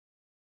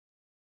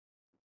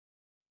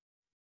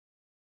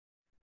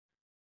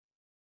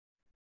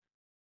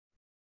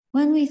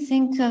when we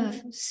think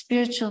of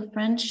spiritual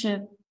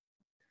friendship,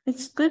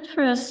 it's good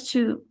for us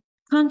to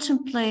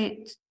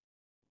contemplate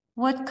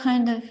what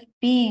kind of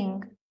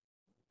being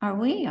are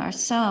we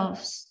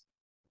ourselves,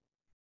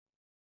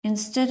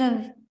 instead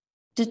of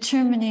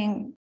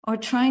determining or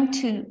trying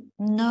to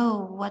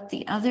know what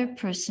the other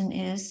person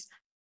is.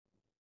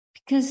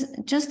 Because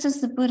just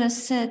as the Buddha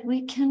said,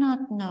 we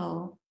cannot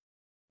know.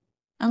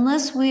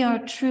 Unless we are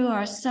true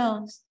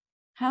ourselves,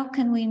 how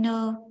can we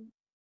know,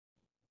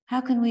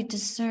 how can we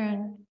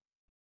discern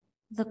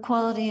the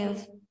quality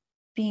of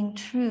being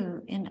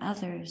true in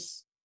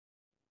others?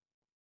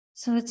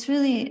 So it's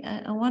really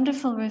a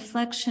wonderful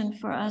reflection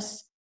for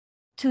us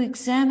to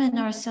examine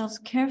ourselves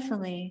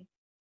carefully.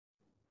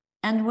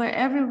 And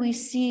wherever we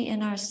see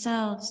in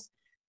ourselves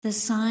the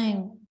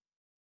sign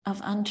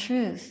of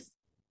untruth,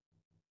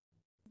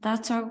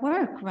 that's our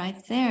work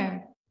right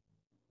there.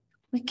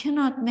 We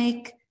cannot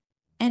make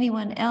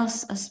anyone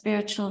else a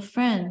spiritual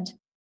friend,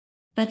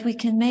 but we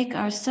can make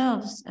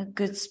ourselves a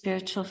good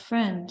spiritual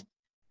friend.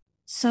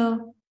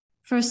 So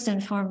first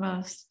and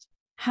foremost,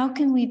 how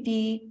can we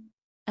be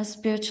a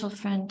spiritual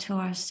friend to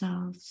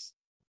ourselves?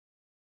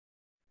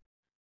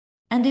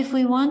 And if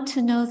we want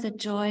to know the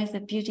joy,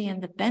 the beauty,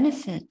 and the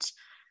benefit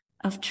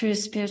of true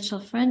spiritual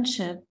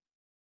friendship,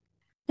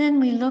 then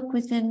we look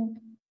within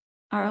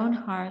our own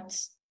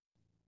hearts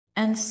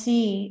and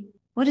see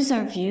what is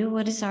our view,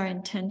 what is our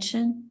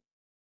intention,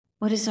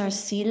 what is our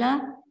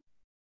sila,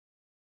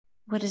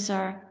 what is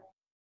our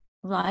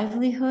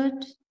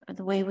livelihood, or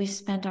the way we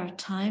spend our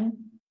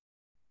time,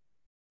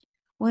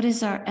 what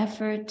is our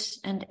effort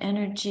and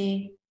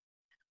energy,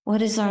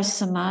 what is our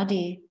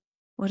samadhi,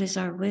 what is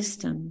our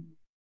wisdom,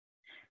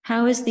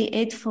 how is the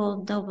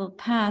Eightfold Noble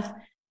Path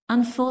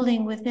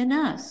unfolding within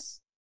us?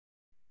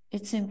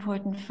 It's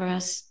important for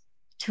us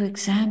to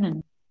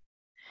examine.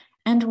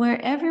 And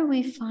wherever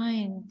we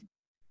find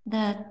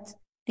that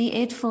the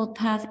Eightfold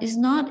Path is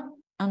not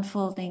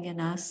unfolding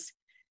in us,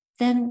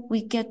 then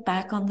we get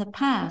back on the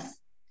path.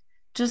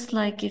 Just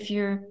like if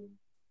you're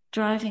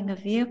driving a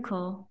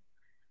vehicle,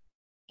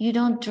 you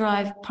don't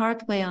drive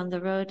part way on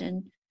the road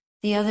and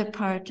the other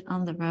part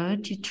on the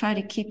road. You try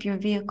to keep your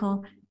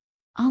vehicle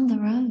on the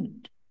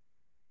road.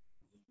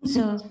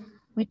 So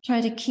we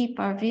try to keep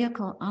our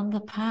vehicle on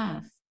the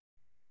path.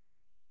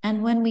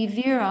 And when we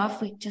veer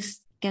off, we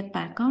just get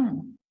back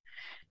on.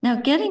 Now,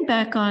 getting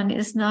back on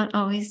is not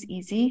always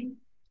easy.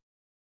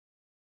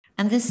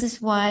 And this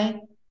is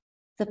why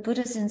the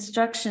Buddha's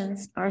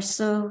instructions are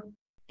so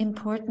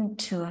important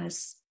to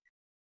us.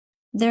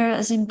 They're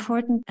as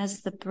important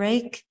as the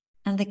brake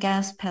and the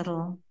gas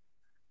pedal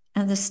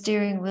and the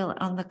steering wheel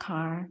on the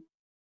car.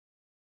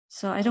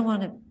 So I don't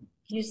want to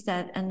use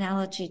that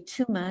analogy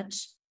too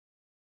much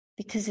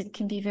because it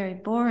can be very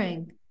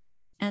boring.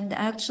 And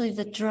actually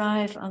the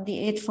drive on the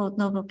Eightfold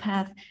Noble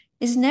Path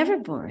is never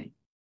boring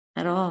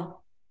at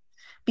all,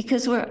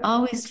 because we're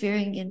always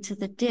veering into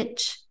the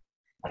ditch.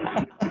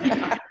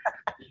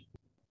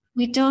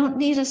 We don't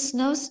need a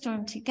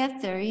snowstorm to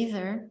get there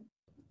either.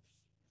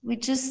 We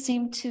just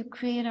seem to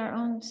create our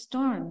own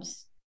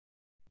storms.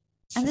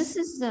 And this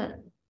is a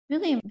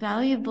really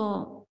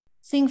valuable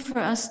thing for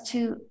us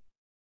to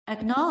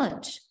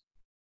acknowledge,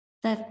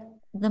 that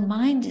the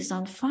mind is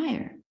on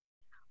fire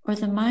or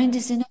the mind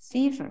is in a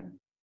fever.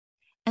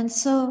 And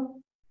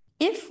so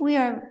if we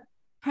are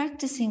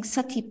practicing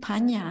sati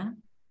panya,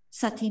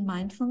 sati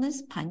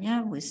mindfulness,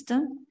 panya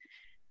wisdom,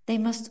 they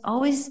must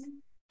always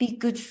be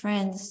good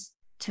friends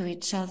to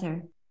each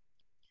other.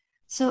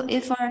 So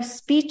if our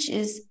speech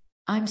is,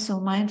 I'm so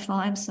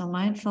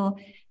mindful,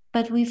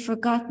 but we've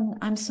forgotten,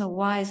 I'm so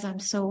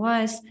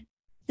wise,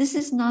 this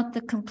is not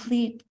the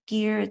complete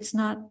gear.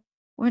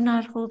 We're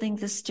not holding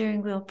the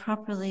steering wheel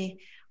properly.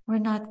 We're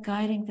not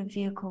guiding the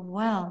vehicle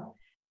well.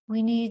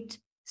 We need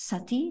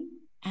sati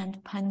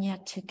and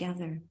panya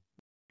together,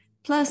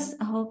 plus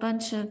a whole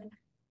bunch of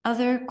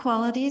other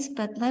qualities,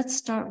 but let's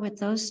start with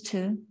those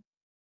two.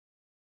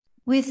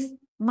 With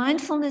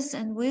mindfulness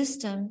and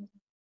wisdom,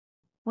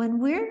 when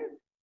we're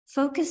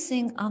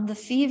focusing on the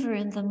fever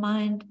in the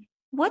mind,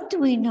 what do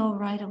we know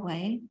right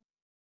away?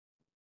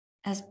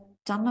 As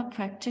Dhamma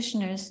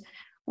practitioners,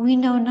 we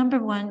know, number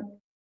one,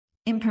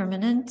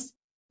 impermanent.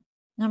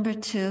 Number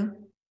two,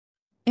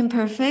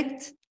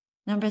 imperfect.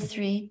 Number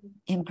three,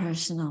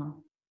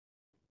 impersonal.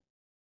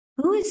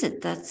 Who is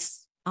it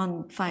that's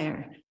on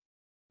fire?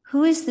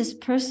 Who is this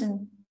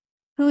person?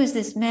 Who is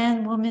this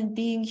man, woman,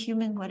 being,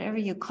 human, whatever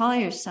you call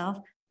yourself?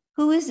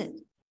 Who is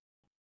it?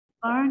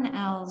 Barn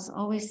owls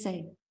always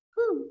say,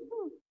 who?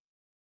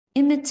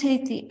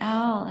 Imitate the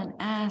owl and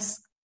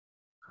ask,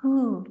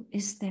 who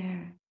is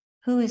there?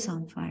 Who is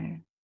on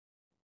fire?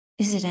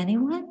 Is it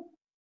anyone?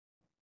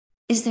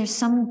 Is there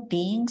some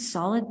being,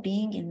 solid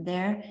being in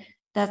there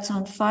that's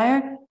on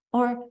fire?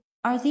 Or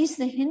are these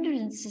the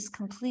hindrances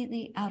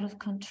completely out of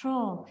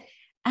control?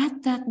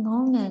 At that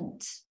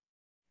moment,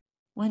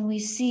 when we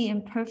see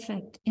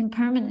imperfect,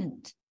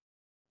 impermanent,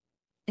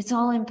 it's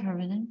all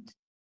impermanent.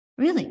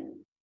 Really?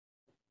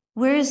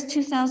 Where is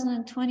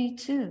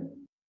 2022?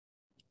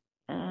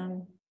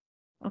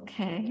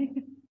 Okay.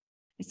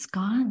 It's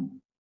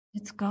gone.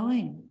 It's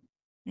going.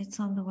 It's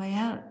on the way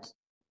out.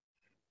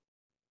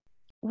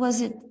 Was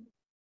it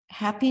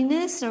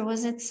happiness or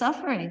was it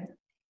suffering?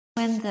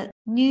 When the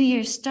new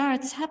year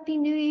starts, Happy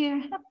New Year,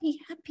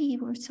 happy, happy,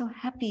 we're so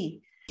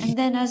happy. And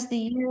then as the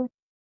year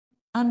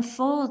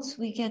unfolds,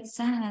 we get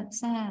sad,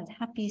 sad,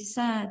 happy,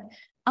 sad,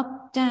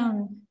 up,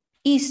 down,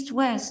 east,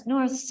 west,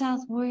 north,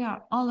 south. We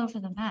are all over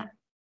the map.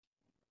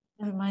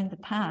 Never mind the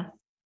path.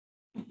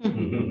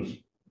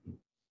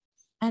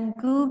 And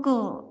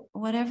Google,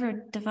 whatever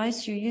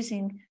device you're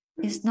using,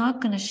 is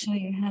not going to show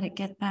you how to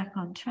get back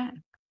on track.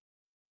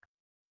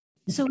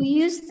 So we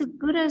use the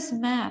Buddha's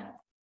map.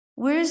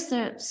 Where's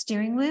the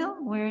steering wheel?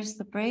 Where's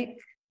the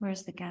brake?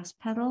 Where's the gas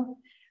pedal?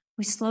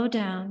 We slow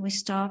down, we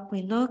stop,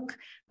 we look,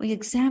 we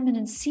examine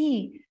and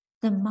see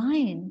the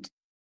mind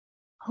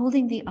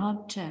holding the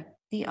object.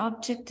 The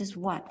object is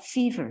what?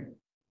 Fever.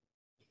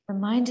 The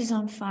mind is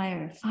on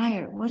fire.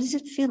 Fire. What does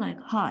it feel like?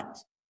 Hot.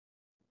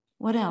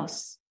 What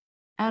else?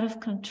 Out of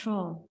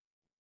control.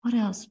 What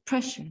else?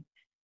 Pressure.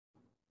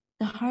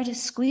 The heart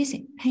is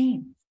squeezing.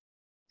 Pain.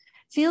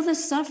 Feel the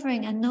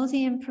suffering and know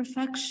the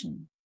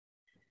imperfection.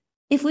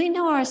 If we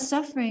know our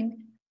suffering,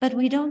 but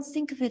we don't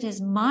think of it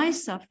as my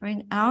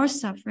suffering, our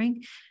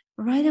suffering,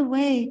 right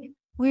away,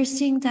 we're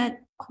seeing that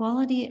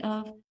quality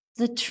of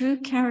the true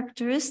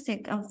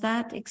characteristic of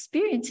that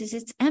experience is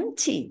it's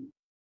empty.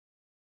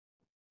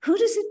 Who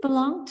does it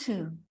belong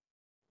to?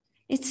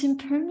 It's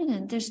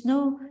impermanent. There's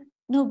no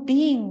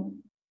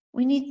being.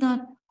 We need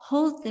not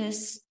hold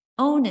this,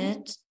 own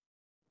it,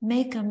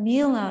 make a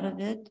meal out of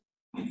it,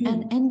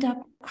 and end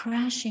up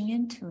crashing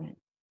into it.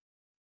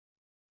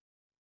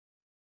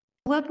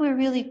 What we're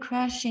really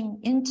crashing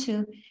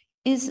into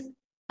is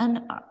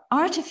an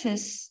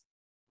artifice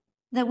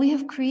that we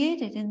have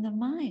created in the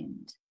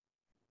mind.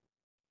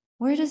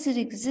 Where does it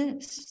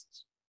exist?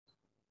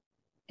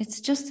 It's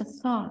just a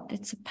thought.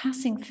 It's a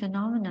passing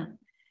phenomena.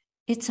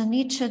 It's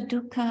anicca,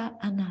 dukkha,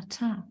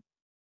 anatta.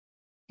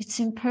 It's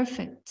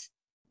imperfect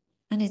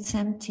and it's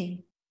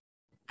empty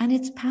and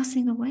it's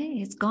passing away.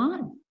 It's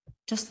gone,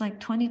 just like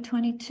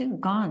 2022,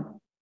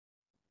 gone.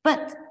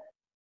 But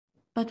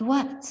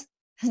what?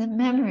 The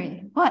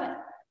memory. What?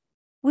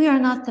 We are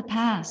not the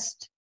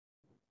past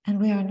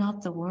and we are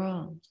not the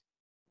world.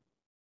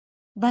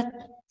 But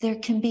there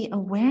can be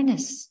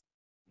awareness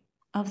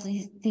of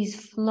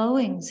these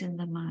flowings in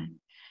the mind,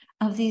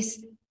 of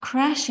these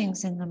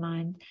crashings in the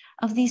mind,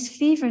 of these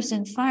fevers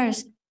and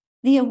fires.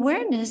 The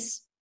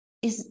awareness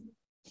is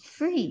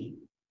free.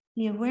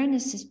 The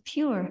awareness is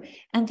pure.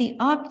 And the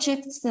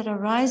objects that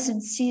arise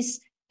and cease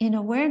in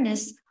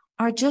awareness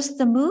are just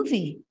the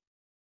movie.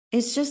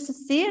 It's just a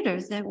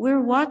theater that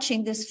we're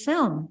watching this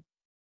film.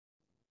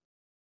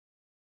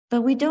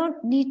 But we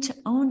don't need to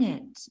own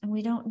it, and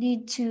we don't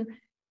need to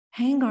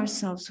hang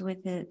ourselves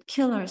with it,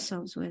 kill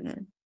ourselves with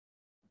it,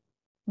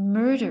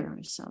 murder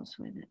ourselves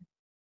with it.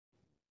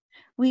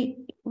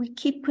 We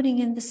keep putting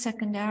in the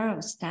second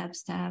arrow, stab,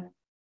 stab.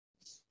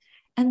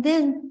 And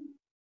then,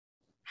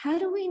 how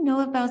do we know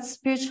about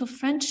spiritual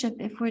friendship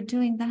if we're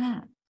doing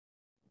that?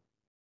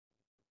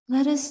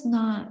 Let us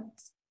not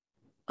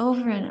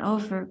over and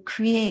over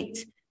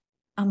create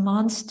a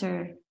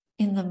monster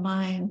in the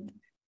mind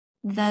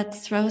that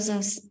throws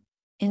us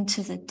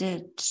into the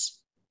ditch.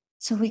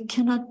 So we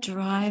cannot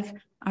drive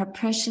our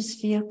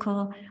precious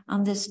vehicle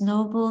on this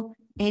noble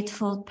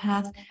eightfold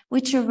path,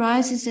 which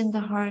arises in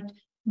the heart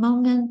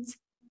moment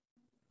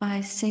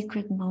by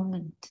sacred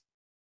moment.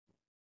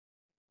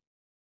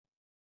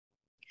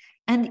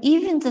 And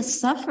even the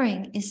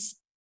suffering it's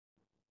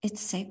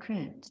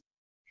sacred,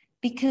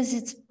 because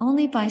it's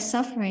only by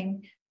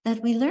suffering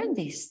that we learn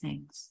these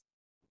things.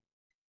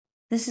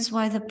 This is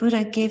why the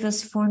Buddha gave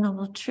us Four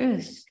Noble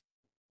Truths.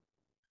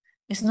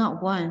 It's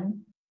not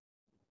one.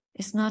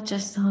 It's not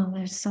just, oh,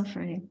 there's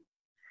suffering.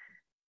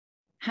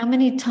 How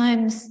many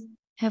times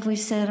have we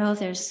said, oh,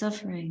 there's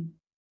suffering?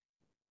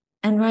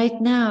 And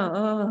right now,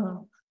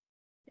 oh,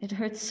 it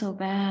hurts so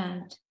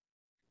bad.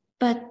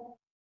 But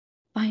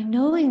by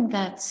knowing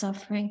that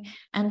suffering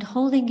and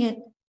holding it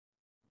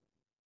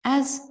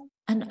as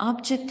an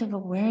object of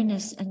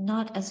awareness and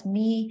not as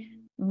me,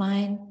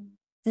 mine,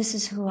 this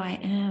is who I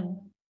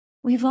am,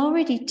 we've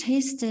already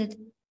tasted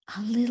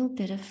a little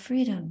bit of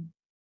freedom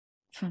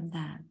from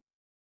that.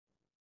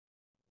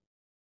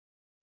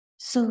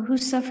 So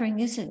whose suffering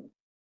is it?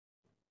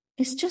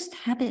 It's just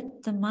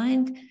habit. The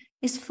mind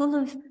is full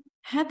of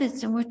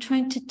habits and we're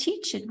trying to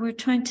teach it. We're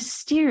trying to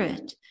steer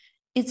it.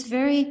 It's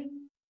very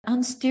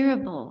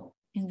unsteerable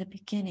in the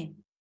beginning.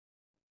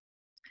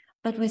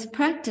 But with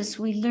practice,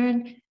 we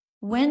learn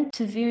when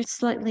to veer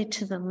slightly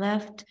to the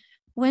left,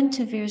 when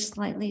to veer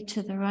slightly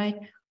to the right,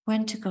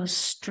 when to go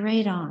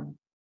straight on.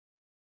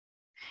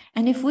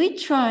 And if we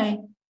try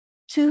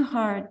too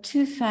hard,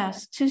 too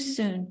fast, too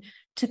soon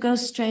to go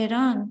straight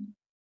on,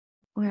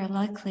 we're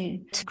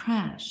likely to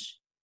crash.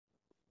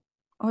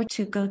 Or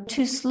to go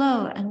too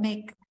slow and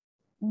make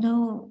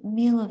no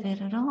meal of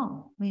it at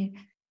all. We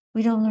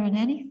don't learn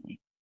anything.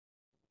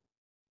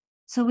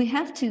 So we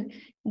have to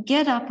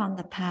get up on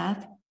the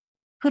path,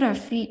 put our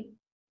feet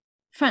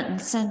front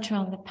and center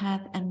on the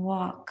path and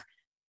walk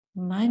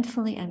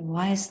mindfully and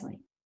wisely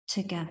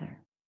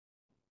together.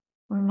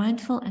 We're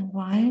mindful and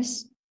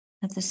wise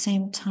at the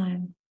same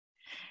time.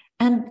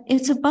 And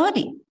it's a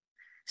body.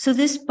 So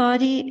this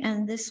body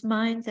and this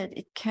mind that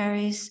it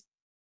carries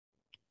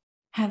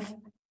have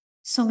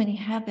so many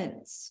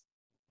habits.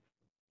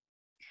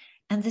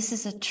 And this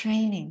is a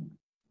training.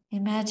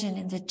 Imagine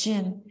in the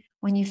gym,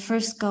 when you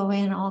first go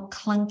in all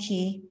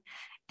clunky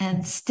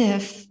and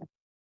stiff,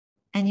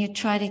 and you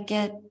try to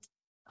get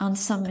on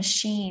some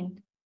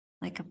machine,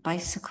 like a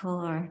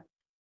bicycle or,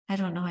 I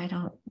don't know, I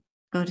don't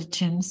go to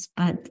gyms,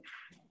 but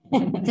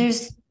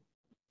there's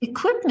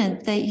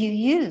equipment that you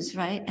use,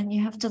 right? And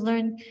you have to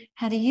learn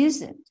how to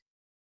use it.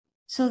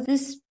 So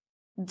this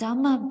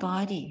Dhamma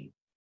body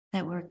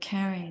that we're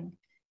carrying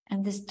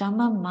and this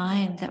Dhamma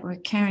mind that we're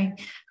carrying,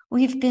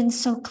 we've been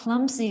so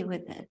clumsy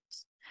with it.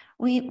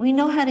 We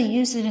know how to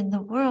use it in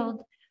the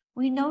world.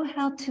 We know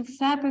how to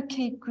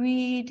fabricate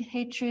greed,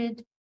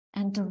 hatred,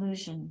 and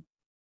delusion.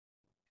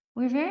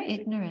 We're very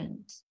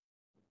ignorant,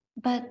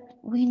 but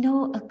we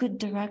know a good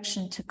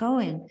direction to go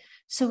in.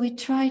 So we're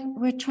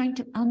trying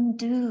to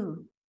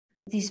undo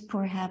these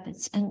poor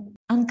habits and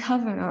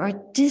uncover or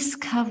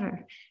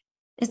discover.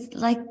 It's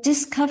like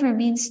discover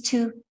means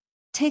to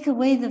take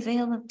away the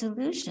veil of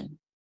delusion.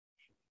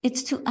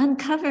 It's to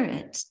uncover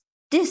it.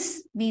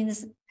 Dis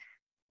means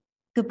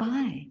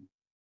goodbye.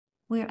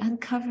 We're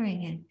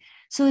uncovering it.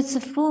 So it's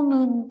a full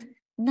moon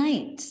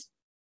night.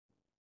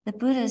 The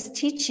Buddha is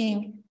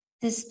teaching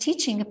this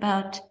teaching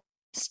about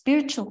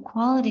spiritual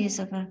qualities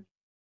of a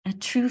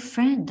true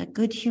friend, a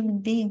good human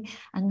being,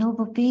 a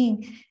noble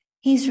being.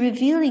 He's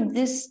revealing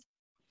this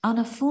on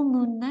a full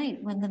moon night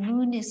when the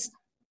moon is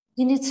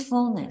in its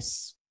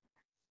fullness.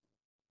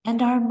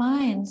 And our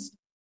minds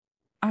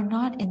are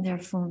not in their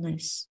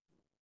fullness.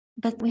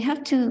 But we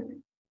have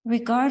to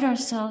regard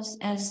ourselves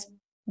as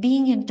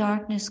being in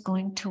darkness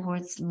going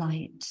towards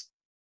light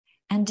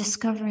and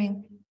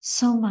discovering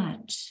so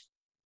much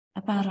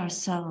about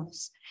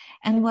ourselves.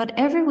 And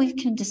whatever we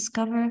can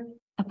discover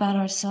about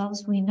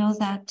ourselves, we know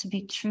that to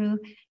be true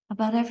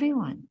about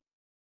everyone.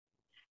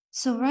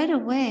 So right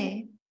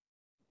away,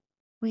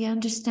 we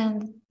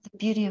understand the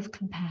beauty of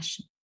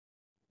compassion.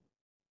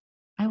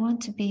 I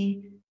want to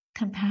be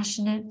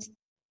compassionate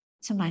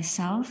to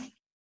myself.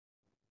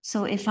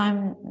 So if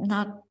I'm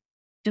not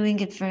doing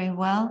it very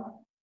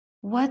well,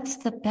 what's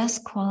the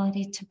best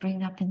quality to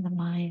bring up in the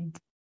mind?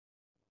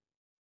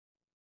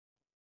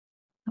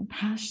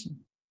 Compassion.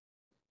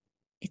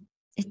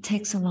 It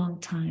takes a long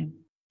time.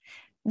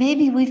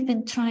 Maybe we've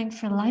been trying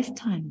for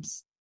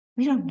lifetimes.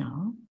 We don't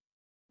know.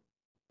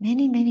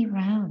 Many, many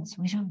rounds.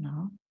 We don't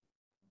know.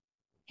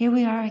 Here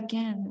we are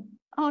again.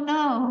 Oh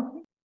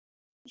no.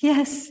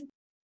 Yes,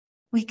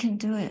 we can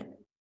do it.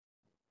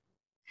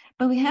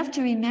 But we have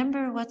to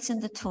remember what's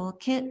in the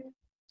toolkit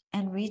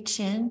and reach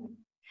in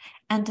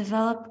and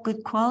develop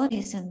good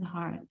qualities in the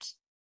heart.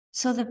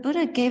 So the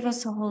Buddha gave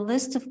us a whole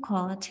list of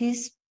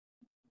qualities,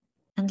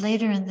 and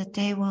later in the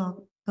day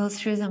we'll go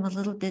through them a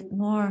little bit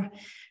more.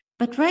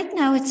 But right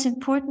now it's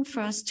important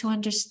for us to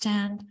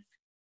understand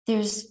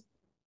there's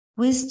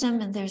wisdom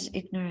and there's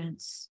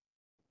ignorance.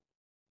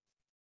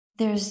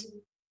 There's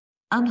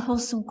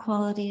unwholesome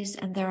qualities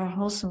and there are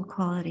wholesome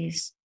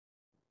qualities.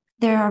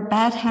 There are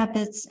bad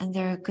habits and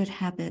there are good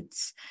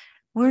habits.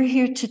 We're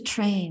here to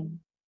train.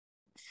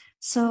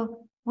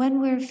 So when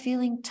we're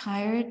feeling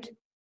tired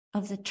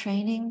of the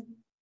training,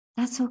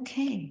 that's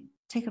okay.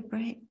 Take a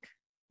break.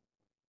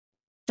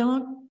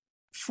 Don't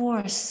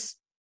force,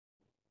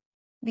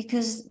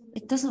 because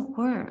it doesn't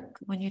work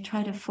when you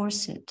try to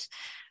force it.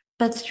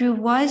 But through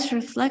wise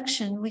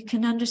reflection, we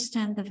can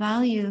understand the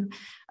value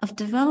of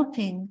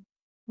developing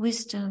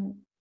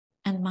wisdom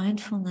and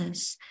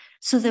mindfulness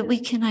so that we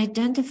can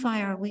identify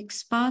our weak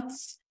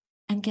spots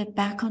and get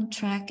back on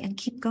track and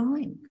keep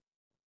going.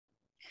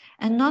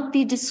 And not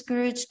be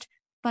discouraged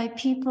by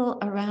people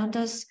around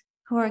us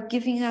who are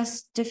giving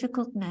us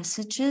difficult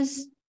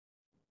messages.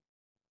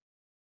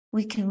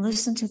 We can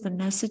listen to the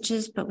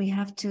messages, but we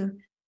have to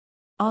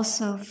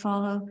also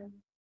follow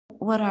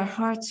what our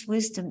heart's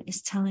wisdom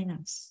is telling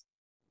us.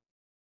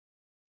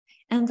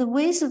 And the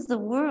ways of the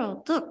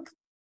world, look,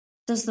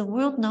 does the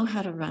world know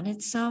how to run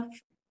itself?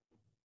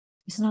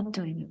 It's not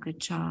doing a good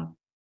job.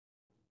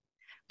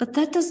 But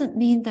that doesn't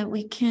mean that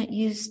we can't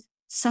use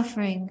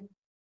suffering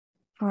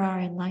for our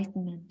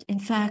enlightenment. In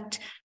fact,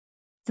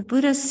 the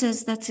Buddha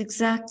says that's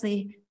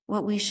exactly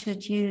what we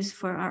should use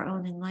for our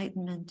own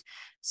enlightenment.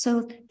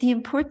 So the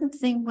important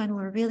thing when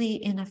we're really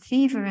in a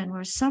fever and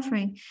we're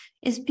suffering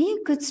is be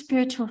a good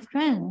spiritual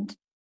friend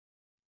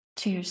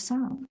to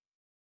yourself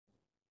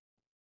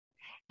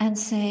and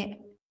say,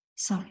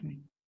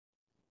 suffering,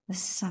 this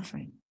is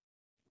suffering.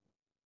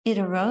 It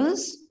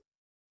arose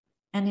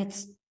and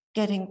it's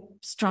getting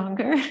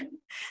stronger.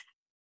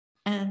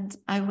 And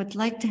I would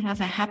like to have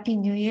a happy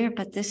new year,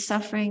 but this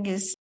suffering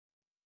is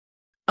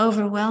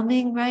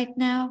overwhelming right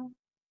now.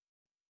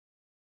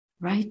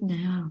 Right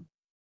now.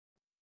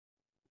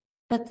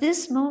 But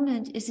this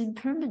moment is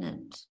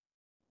impermanent.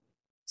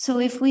 So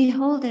if we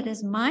hold it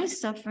as my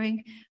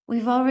suffering,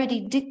 we've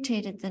already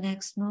dictated the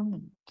next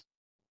moment.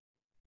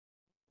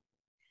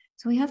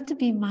 So we have to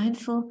be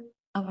mindful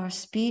of our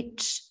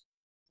speech,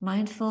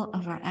 mindful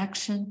of our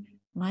action,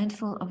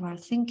 mindful of our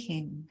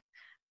thinking.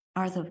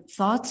 Are the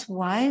thoughts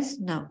wise?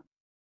 No.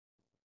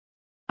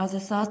 Are the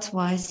thoughts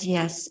wise?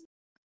 Yes.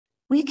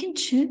 We can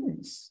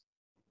choose.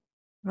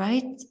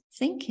 Right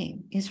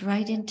thinking is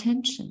right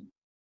intention.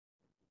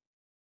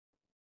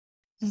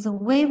 The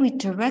way we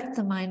direct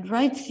the mind,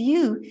 right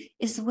view,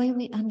 is the way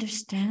we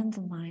understand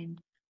the mind.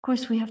 Of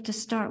course, we have to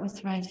start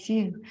with right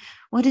view.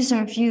 What is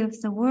our view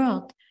of the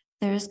world?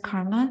 There is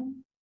karma.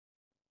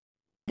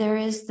 There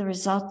is the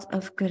result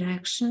of good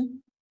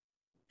action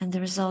and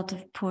the result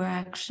of poor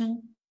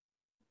action.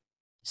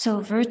 So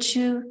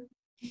virtue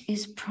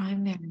is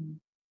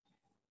primary.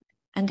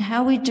 And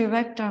how we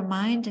direct our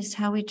mind is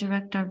how we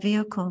direct our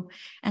vehicle.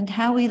 And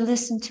how we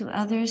listen to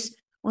others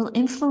will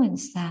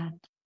influence that.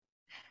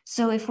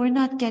 So if we're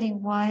not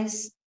getting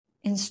wise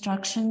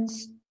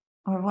instructions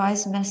or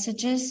wise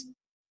messages,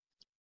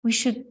 we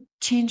should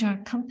change our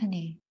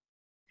company.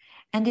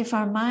 And if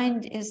our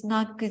mind is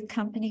not good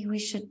company, we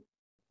should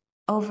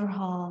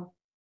overhaul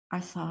our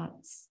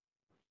thoughts.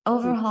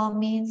 Overhaul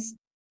means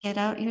get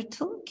out your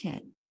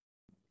toolkit.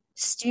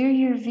 Steer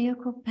your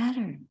vehicle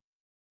better.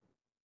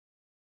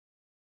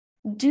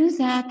 Do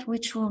that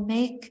which will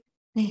make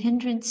the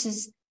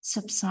hindrances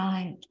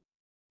subside.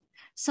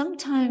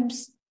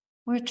 Sometimes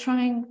we're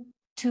trying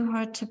too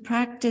hard to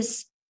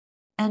practice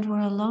and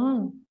we're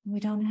alone. We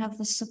don't have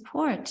the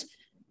support.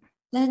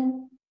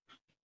 Then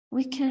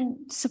we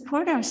can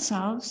support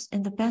ourselves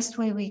in the best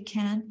way we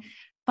can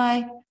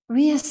by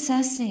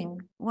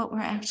reassessing what we're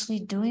actually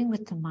doing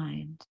with the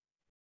mind.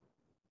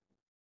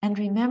 And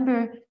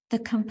remember the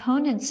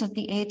components of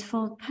the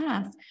Eightfold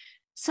Path.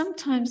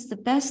 Sometimes the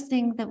best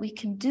thing that we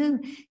can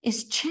do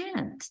is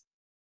chant.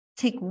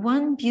 Take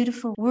one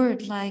beautiful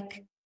word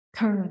like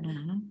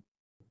karuna,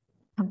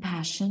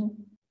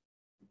 compassion,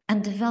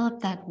 and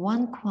develop that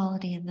one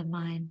quality in the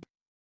mind.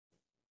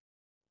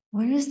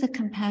 Where is the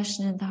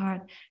compassion in the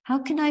heart? How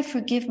can I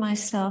forgive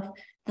myself?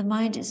 The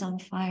mind is on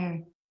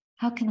fire.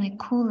 How can I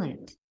cool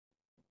it?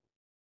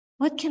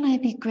 What can I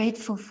be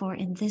grateful for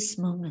in this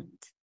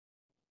moment?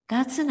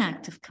 That's an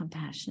act of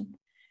compassion.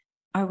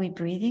 Are we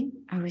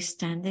breathing? Are we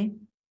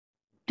standing?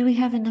 Do we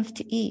have enough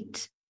to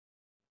eat?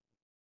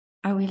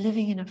 Are we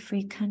living in a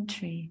free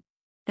country?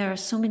 There are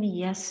so many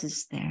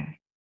yeses there.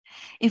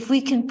 If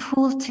we can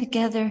pull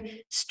together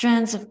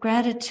strands of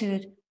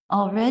gratitude,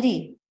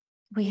 already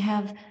we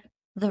have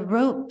the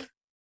rope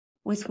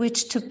with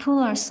which to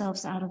pull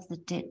ourselves out of the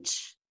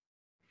ditch.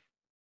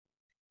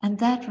 And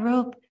that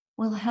rope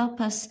will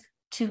help us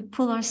to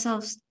pull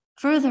ourselves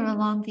further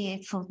along the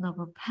Eightfold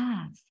Noble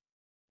Path.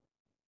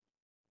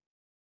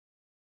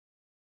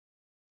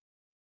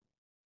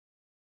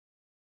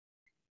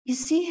 You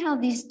see how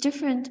these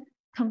different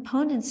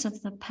components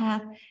of the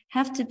path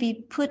have to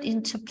be put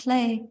into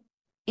play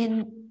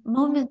in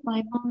moment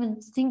by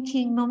moment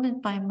thinking,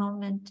 moment by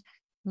moment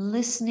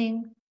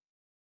listening,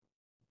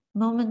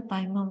 moment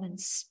by moment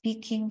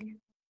speaking,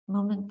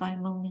 moment by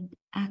moment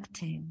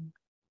acting,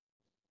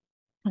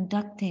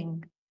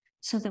 conducting,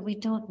 so that we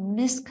don't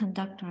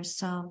misconduct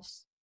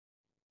ourselves.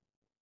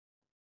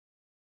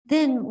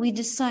 Then we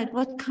decide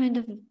what kind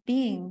of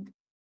being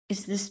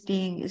is this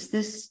being? Is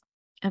this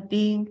a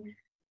being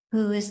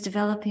who is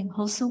developing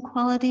wholesome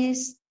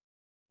qualities,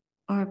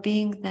 or a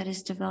being that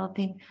is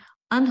developing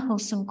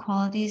unwholesome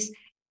qualities?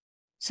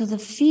 So the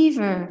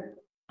fever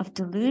of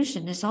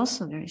delusion is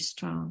also very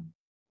strong.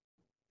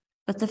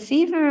 But the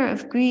fever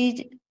of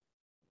greed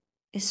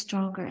is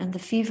stronger, and the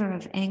fever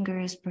of anger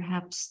is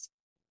perhaps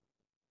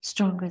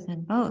stronger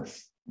than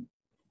both.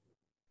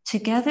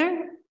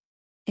 Together,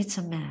 it's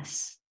a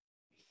mess.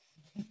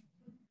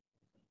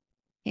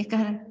 You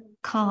gotta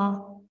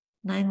call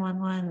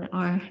 911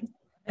 or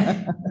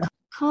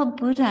call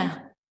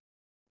Buddha.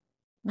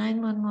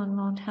 911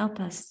 won't help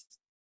us,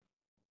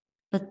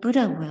 but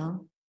Buddha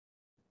will.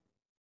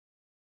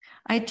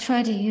 I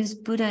try to use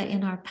Buddha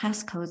in our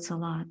passcodes a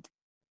lot.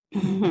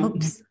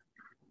 Oops.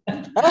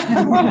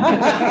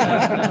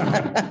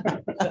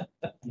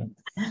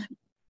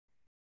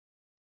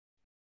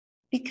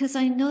 Because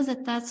I know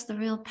that that's the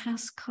real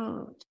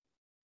passcode.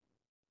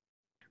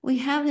 We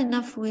have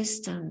enough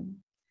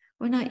wisdom.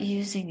 We're not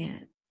using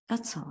it.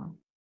 That's all.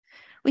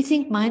 We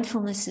think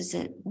mindfulness is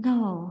it.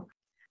 No,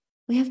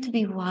 we have to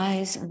be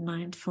wise and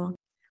mindful.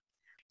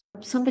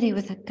 Somebody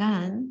with a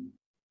gun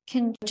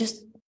can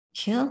just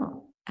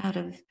kill out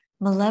of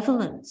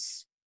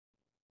malevolence.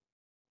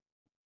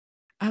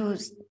 I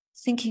was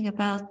thinking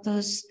about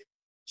those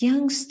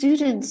young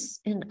students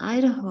in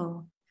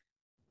Idaho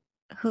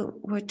who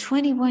were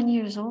 21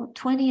 years old,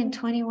 20 and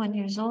 21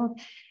 years old,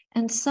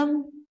 and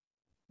some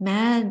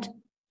mad,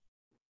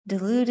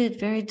 deluded,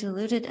 very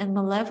deluded and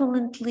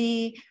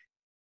malevolently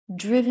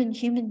driven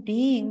human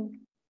being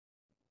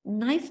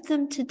knifed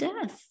them to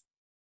death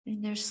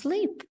in their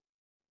sleep.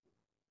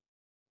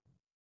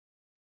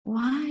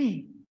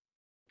 Why?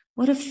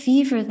 What a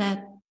fever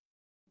that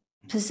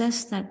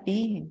possessed that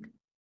being.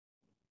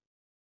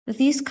 With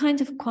these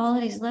kinds of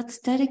qualities, let's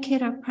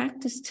dedicate our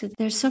practice to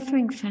their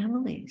suffering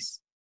families.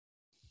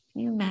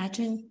 Can you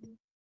imagine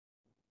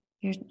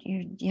your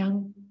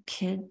young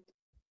kid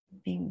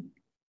being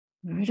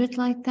murdered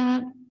like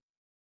that?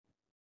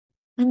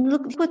 And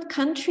look what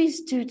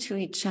countries do to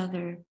each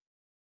other,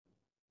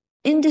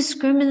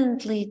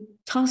 indiscriminately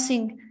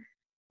tossing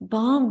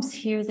bombs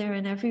here, there,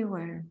 and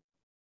everywhere,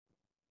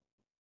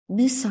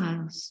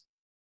 missiles,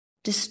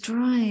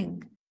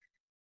 destroying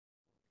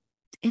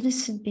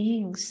innocent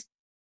beings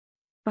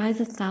by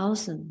the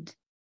thousand.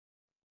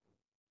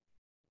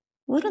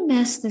 What a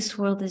mess this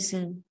world is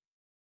in.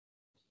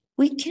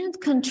 We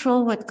can't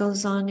control what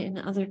goes on in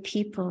other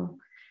people,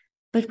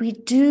 but we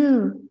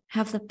do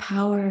have the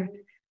power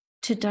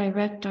to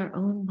direct our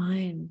own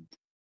mind.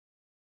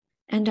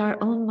 And our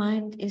own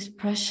mind is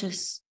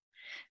precious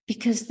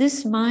because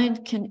this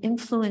mind can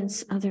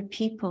influence other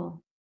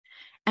people,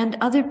 and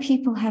other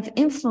people have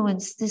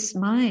influenced this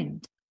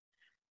mind.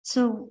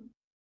 So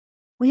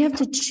we have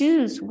to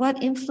choose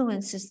what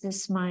influences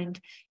this mind.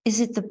 Is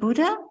it the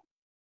Buddha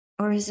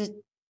or is it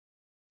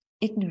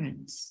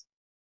ignorance?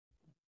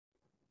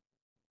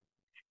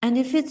 And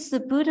if it's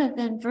the Buddha,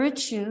 then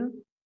virtue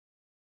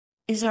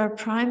is our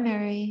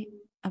primary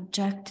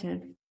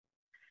objective.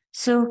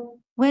 So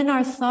when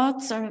our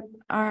thoughts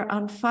are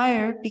on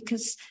fire,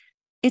 because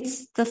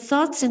it's the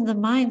thoughts in the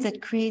mind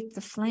that create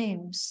the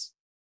flames.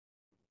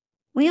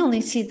 We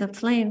only see the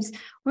flames.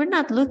 We're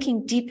not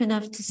looking deep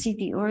enough to see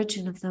the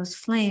origin of those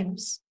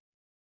flames.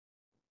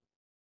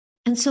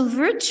 And so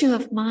virtue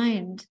of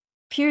mind,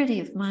 purity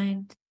of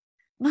mind,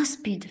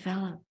 must be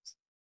developed.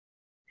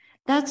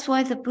 That's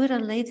why the Buddha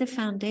laid the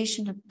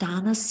foundation of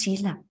dana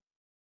sila.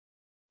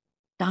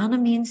 Dana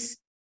means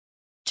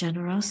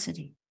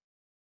generosity.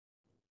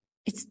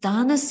 It's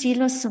dana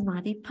sila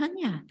samadhi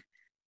panya.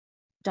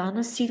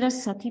 Dana sila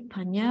sati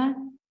panya.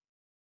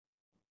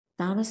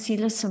 Dana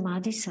sila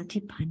samadhi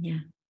sati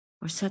panya,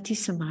 or sati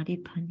samadhi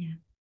panya.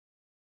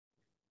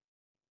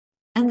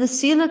 And the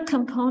sila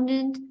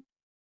component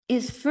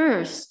is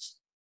first.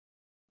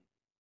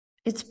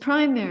 It's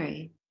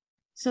primary.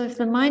 So if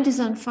the mind is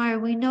on fire,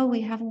 we know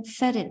we haven't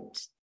fed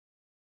it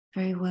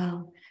very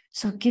well.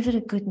 So give it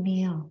a good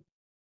meal.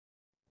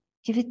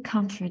 Give it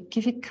comfort.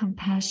 Give it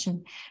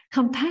compassion.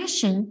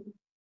 Compassion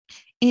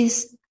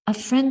is a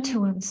friend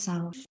to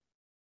oneself.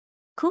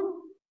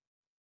 Cum,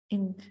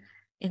 in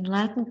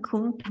Latin,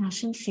 cum,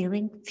 passion,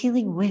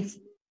 feeling with.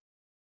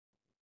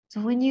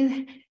 So when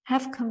you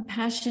have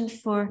compassion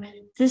for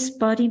this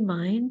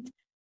body-mind,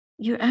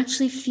 you're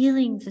actually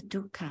feeling the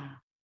dukkha.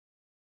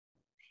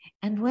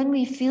 And when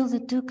we feel the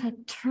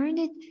dukkha, turn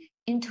it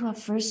into a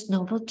first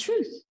noble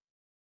truth.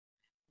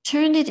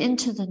 Turn it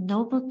into the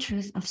noble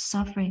truth of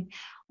suffering.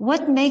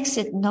 What makes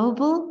it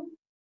noble?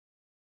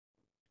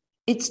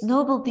 It's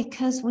noble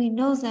because we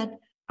know that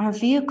our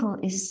vehicle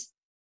is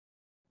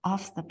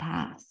off the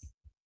path.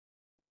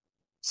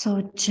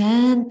 So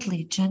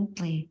gently,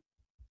 gently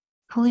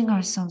pulling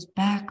ourselves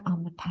back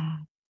on the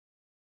path.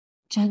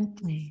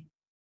 Gently.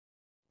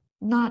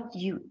 Not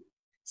you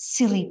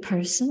silly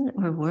person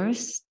or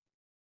worse.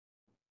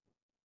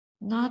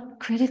 Not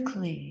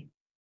critically.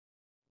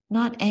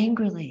 Not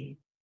angrily.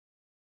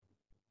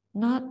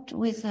 Not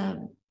with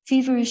a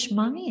feverish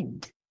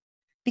mind.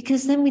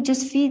 Because then we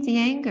just feed the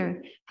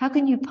anger. How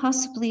can you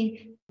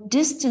possibly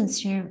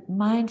distance your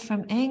mind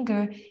from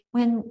anger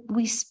when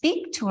we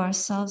speak to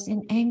ourselves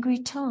in angry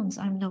tones?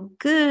 I'm no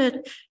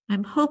good.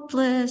 I'm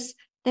hopeless.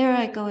 There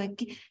I go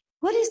again.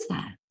 What is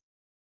that?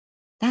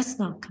 That's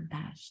not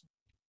compassion.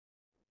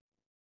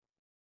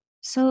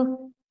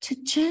 So to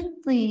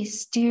gently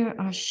steer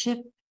our ship,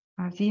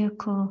 our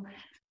vehicle,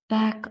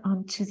 back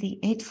onto the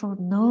Eightfold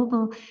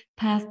Noble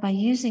Path by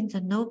using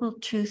the noble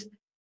truth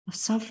of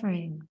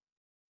suffering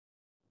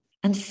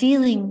and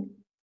feeling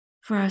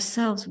for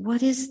ourselves,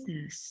 what is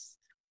this?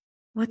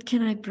 What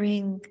can I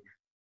bring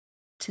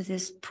to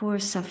this poor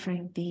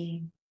suffering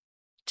being?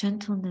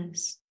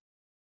 Gentleness,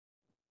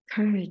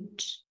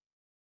 courage,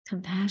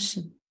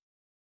 compassion.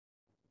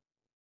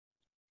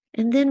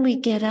 And then we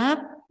get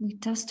up, we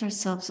dust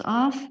ourselves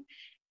off,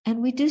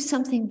 and we do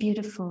something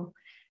beautiful.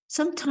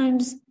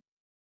 Sometimes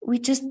we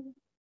just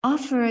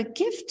offer a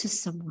gift to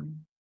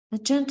someone, a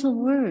gentle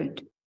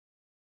word,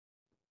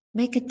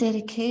 make a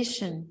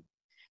dedication,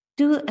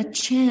 do a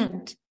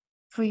chant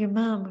for your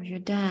mom or your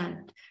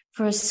dad,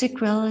 for a sick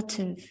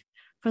relative,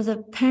 for the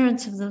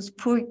parents of those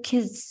poor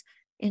kids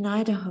in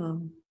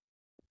Idaho,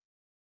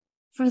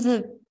 for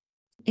the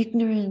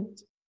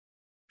ignorant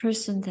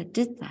person that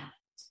did that,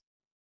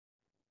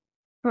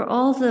 for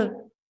all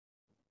the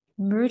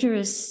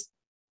murderous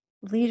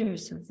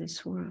leaders of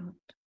this world.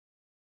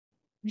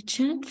 We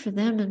chant for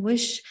them and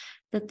wish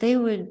that they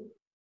would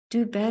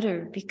do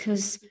better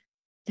because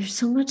there's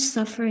so much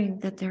suffering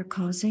that they're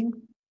causing,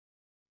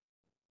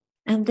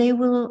 and they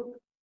will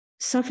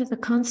suffer the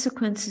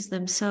consequences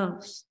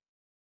themselves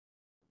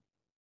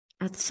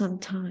at some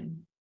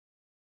time.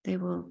 They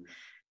will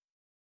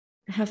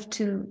have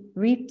to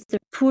reap the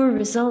poor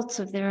results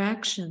of their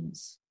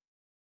actions.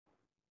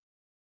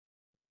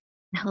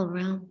 Hell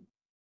realm.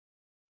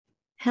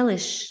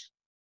 hellish.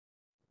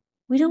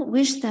 We don't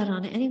wish that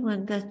on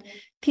anyone, but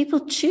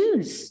people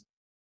choose.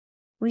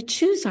 We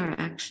choose our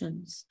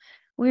actions.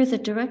 We're the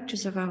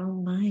directors of our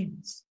own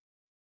minds.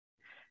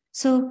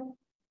 So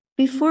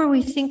before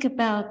we think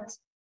about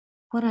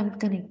what I'm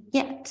going to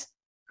get,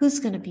 who's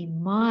going to be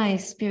my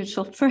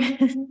spiritual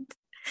friend,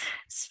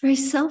 it's very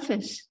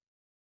selfish.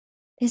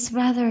 It's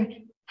rather,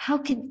 how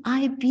can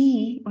I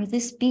be, or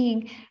this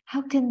being,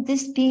 how can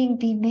this being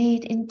be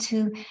made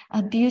into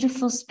a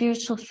beautiful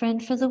spiritual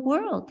friend for the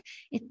world?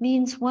 It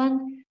means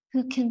one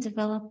who can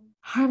develop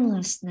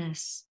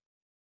harmlessness,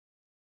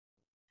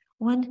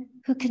 one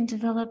who can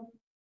develop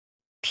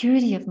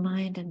purity of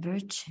mind and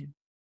virtue.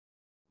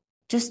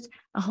 Just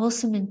a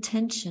wholesome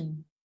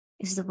intention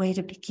is the way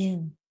to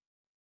begin.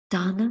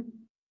 Dana,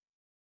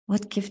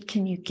 what gift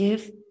can you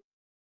give?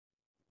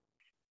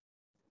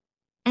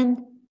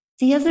 And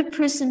the other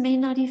person may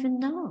not even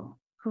know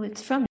who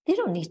it's from. They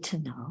don't need to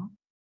know.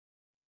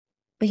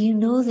 But you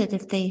know that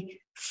if they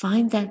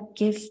find that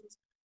gift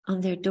on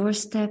their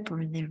doorstep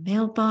or in their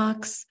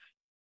mailbox,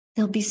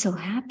 they'll be so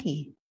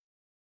happy.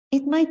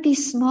 It might be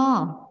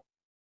small.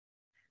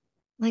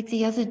 Like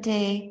the other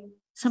day,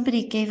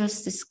 somebody gave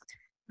us this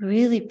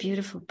really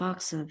beautiful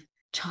box of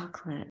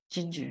chocolate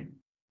ginger.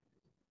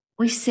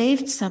 We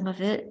saved some of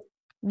it,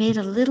 made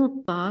a little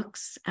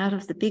box out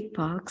of the big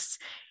box,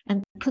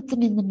 and put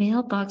them in the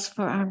mailbox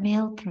for our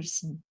mail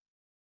person.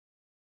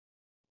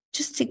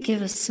 Just to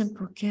give a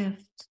simple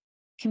gift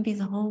can be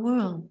the whole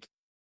world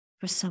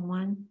for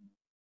someone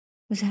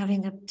who's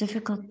having a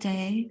difficult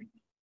day.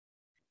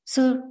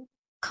 So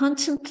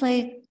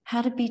contemplate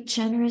how to be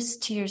generous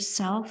to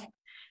yourself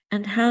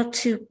and how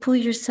to pull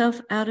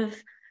yourself out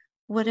of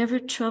whatever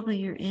trouble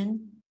you're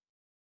in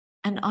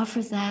and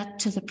offer that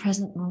to the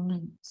present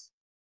moment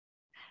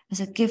as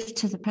a gift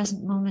to the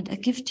present moment, a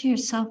gift to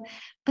yourself,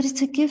 but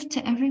it's a gift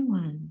to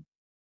everyone.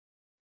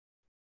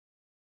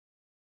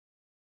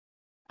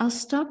 I'll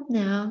stop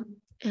now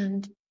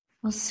and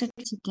we'll sit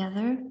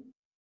together.